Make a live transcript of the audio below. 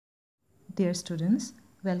Dear students,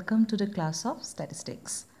 welcome to the class of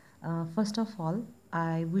statistics. First of all,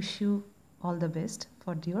 I wish you all the best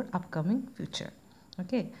for your upcoming future.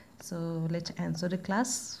 Okay, so let's answer the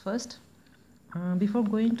class first. Before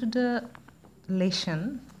going to the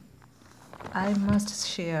lesson, I must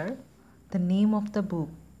share the name of the book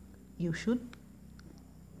you should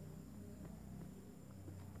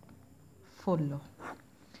follow.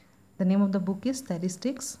 The name of the book is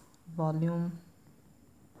Statistics, Volume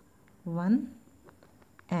 1,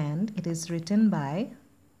 and it is written by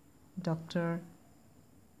Dr.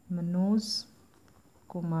 Manoj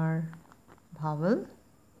Kumar Bhaval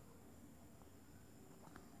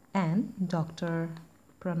and Dr.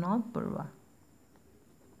 Pranav Barua.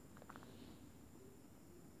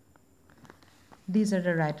 These are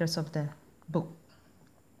the writers of the book.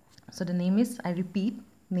 So the name is, I repeat,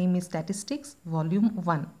 name is Statistics, Volume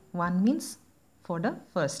 1. 1 means for the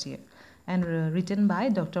first year. And written by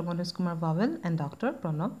Dr. Manoj Kumar Bhaval and Dr.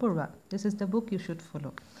 Pranav Barua. This is the book you should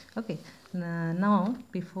follow. Okay, now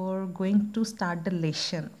before going to start the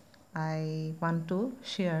lesson, I want to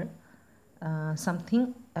share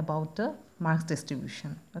something about the marks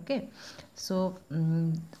distribution. Okay, so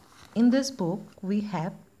in this book we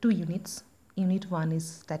have 2 units. Unit 1 is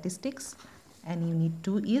statistics and unit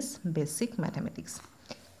 2 is basic mathematics.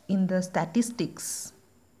 In the statistics,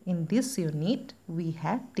 in this unit we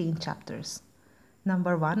have 10 chapters.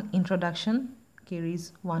 Number 1, introduction,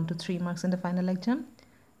 carries 1 to 3 marks in the final exam.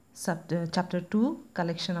 Chapter 2,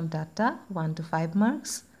 collection of data, 1 to 5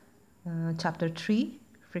 marks. Chapter 3,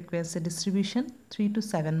 frequency distribution, 3 to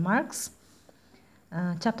 7 marks.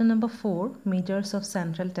 Chapter number 4, measures of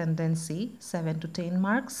central tendency, 7 to 10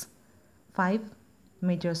 marks. 5,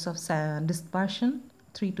 measures of dispersion,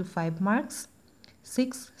 3 to 5 marks.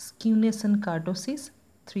 6, skewness and kurtosis,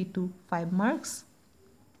 3 to 5 marks.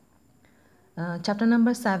 Chapter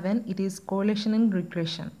number 7, it is correlation and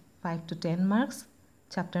regression, 5 to 10 marks.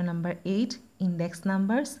 Chapter number 8, index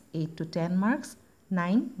numbers, 8 to 10 marks.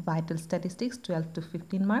 9, vital statistics, 12 to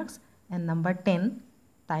 15 marks. And number 10,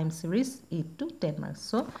 time series, 8 to 10 marks.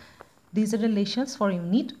 So these are the lessons for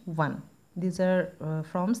unit 1. These are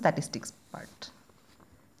from statistics part.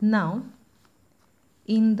 Now,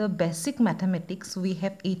 in the basic mathematics, we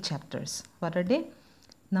have 8 chapters. What are they?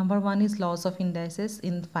 Number 1 is laws of indices.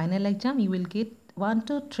 In final exam, you will get 1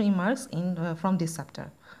 to 3 marks from this chapter.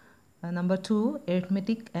 Number 2,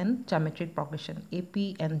 arithmetic and geometric progression,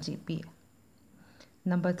 AP and GP.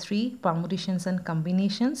 Number 3, permutations and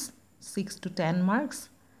combinations, 6 to 10 marks.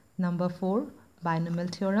 Number 4, binomial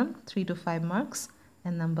theorem, 3 to 5 marks.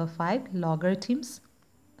 And number 5, logarithms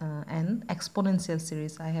and exponential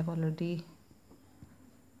series. I have already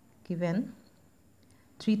given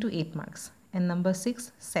 3 to 8 marks. And number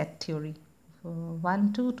 6, set theory,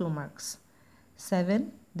 1 to 2 marks.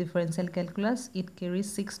 7, differential calculus, it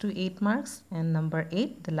carries 6 to 8 marks. And number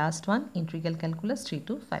 8, the last one, integral calculus, 3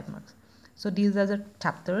 to 5 marks. So these are the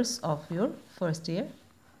chapters of your first year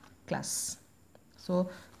class. So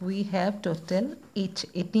we have total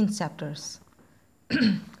 18 chapters.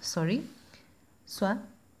 Sorry. So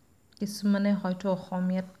কিছুমানে হয়তো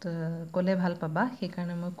অসমীয়াত কলে ভাল পাবা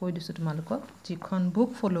সেইকাৰণে মই কৈ দিছো তোমালোকক যিখন বুক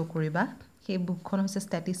ফলো কৰিবা সেই বুকখন হৈছে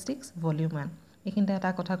ষ্টেটিষ্টিক্স ভলিউম 1 এইখিনতে এটা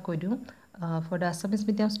কথা কৈ দিও for the Assamese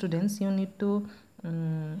medium students you need to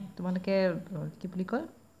তোমালোকে কি বুলি কয়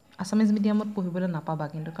আসামিজ মিডিয়ামত পঢ়িবলৈ নাপাবা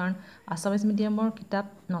কিন্তু কাৰণ আসামিজ মিডিয়ামৰ কিতাপ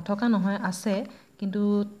নথকা নহয় আছে কিন্তু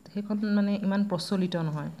সেইখন মানে ইমান প্ৰচলিত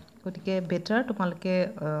নহয় গতিকে বেটাৰ তোমালোকে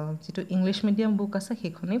যেটো ইংলিশ মিডিয়াম বুক আছে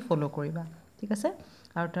সেইখনেই ফলো কৰিবা ঠিক আছে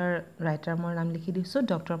আৰু তাৰ ৰাইটাৰ মোৰ নাম লিখি দিছো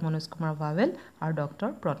ডক্টৰ মনোজ কুমাৰ বাৱেল আৰু ডক্টৰ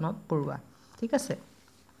প্ৰণৱ বৰুৱা ঠিক আছে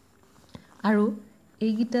আৰু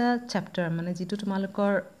এইগিটা চ্যাপ্টাৰ মানে যেটো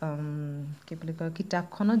তোমালোকৰ কি বুলি কয়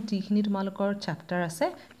কিতাপখনত যিখিনি তোমালোকৰ চ্যাপ্টাৰ আছে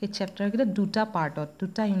এই চ্যাপ্টাৰ গিটা দুটা পাৰ্টত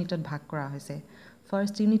দুটা ইউনিটত ভাগ কৰা হৈছে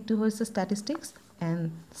ফাৰ্স্ট ইউনিটটো হৈছে statistics and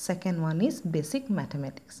second one is basic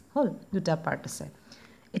mathematics হল দুটা পাৰ্ট আছে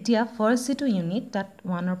এতিয়া ফাৰ্স্ট যেটো ইউনিট তাত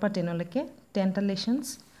 1 ৰ পৰা 10 লৈকে 10টা লেসনস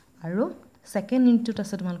আৰু সেকেন্ড ইউনিটত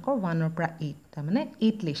আছে তোমালোকৰ 1 ৰ পৰা 8 তাৰ মানে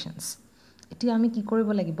 8 লেসনস এতিয়া আমি কি কৰিব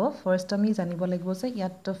লাগিব ফাৰ্স্ট আমি জানিব লাগিব যে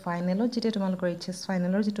ইয়াত ফাইনেলত যেতে তোমালোকৰ এইচএস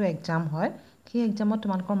ফাইনেলৰ যেটো এক্সাম হয় সেই এক্সামত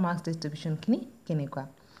তোমালোকৰ মাৰ্কস ডিস্ট্ৰিবিউশন খিনি কেনেকুৱা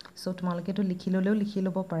সো তোমালোকে তো লিখি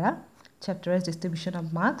লব পাৰা chapter is distribution of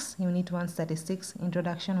marks unit 1 statistics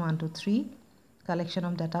introduction 1 to 3 collection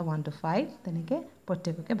of data 1 to 5 তেনেকে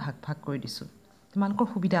প্ৰত্যেককে ভাগ কৰি দিছো তোমালোকৰ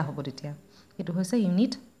সুবিধা হ'ব তেতিয়া এটো হৈছে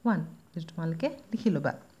ইউনিট 1 যেটো তোমালোকে লিখি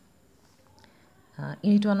লবা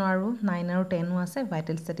ইউনিট 1 আৰু 9 আৰু 10 আছে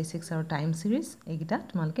ভাইটাল ষ্টেটিষ্টিক্স আৰু টাইম সিৰিজ এইগিটা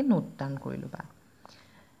তোমালোকে নোট ডাউন কৰি লবা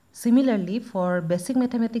Similarly, for basic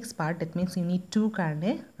mathematics part, that means unit 2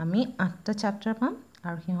 karne, ami 8 chapter pam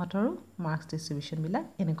আৰু সিহঁতৰো মাৰ্কছ ডিষ্ট্ৰিবিউশ্যনবিলাক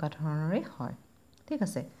এনেকুৱা ধৰণৰে হয় ঠিক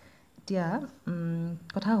আছে এতিয়া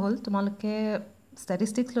কথা হ'ল তোমালোকে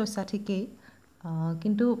ষ্টেটিষ্টিক্স লৈছা ঠিকেই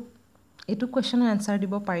কিন্তু এইটো কুৱেশ্যনৰ এনচাৰ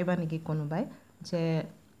দিব পাৰিবা নেকি কোনোবাই যে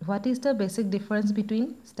what is the basic difference between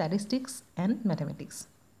statistics and mathematics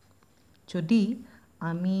যদি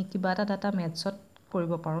আমি কিবা এটা ডাটা মেথছত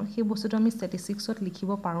কৰিব পাৰোঁ সেই বস্তুটো আমি ষ্টেটিষ্টিক্সত লিখিব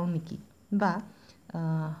পাৰোঁ নেকি বা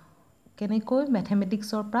কেনেকৈ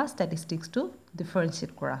মেথমেটিক্সৰ পৰা ষ্টেটিষ্টিক্সটো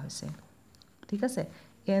ডিফাৰেঞ্চিয়েট কৰা হৈছে ঠিক আছে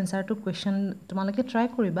এই এনচাৰটো কুৱেশ্যন তোমালোকে ট্ৰাই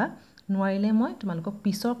কৰিবা নোৱাৰিলে মই তোমালোকক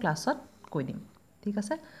পিছৰ ক্লাছত কৈ দিম ঠিক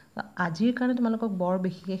আছে আজিৰ কাৰণে তোমালোকক বৰ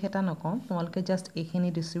বিশেষ এটা নকওঁ তোমালোকে জাষ্ট এইখিনি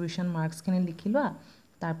ডিষ্ট্ৰিবিউশ্যন মাৰ্কছখিনি লিখি লোৱা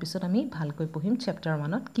তাৰপিছত আমি ভালকৈ পঢ়িম চেপ্টাৰ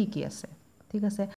 1ত কি আছে ঠিক আছে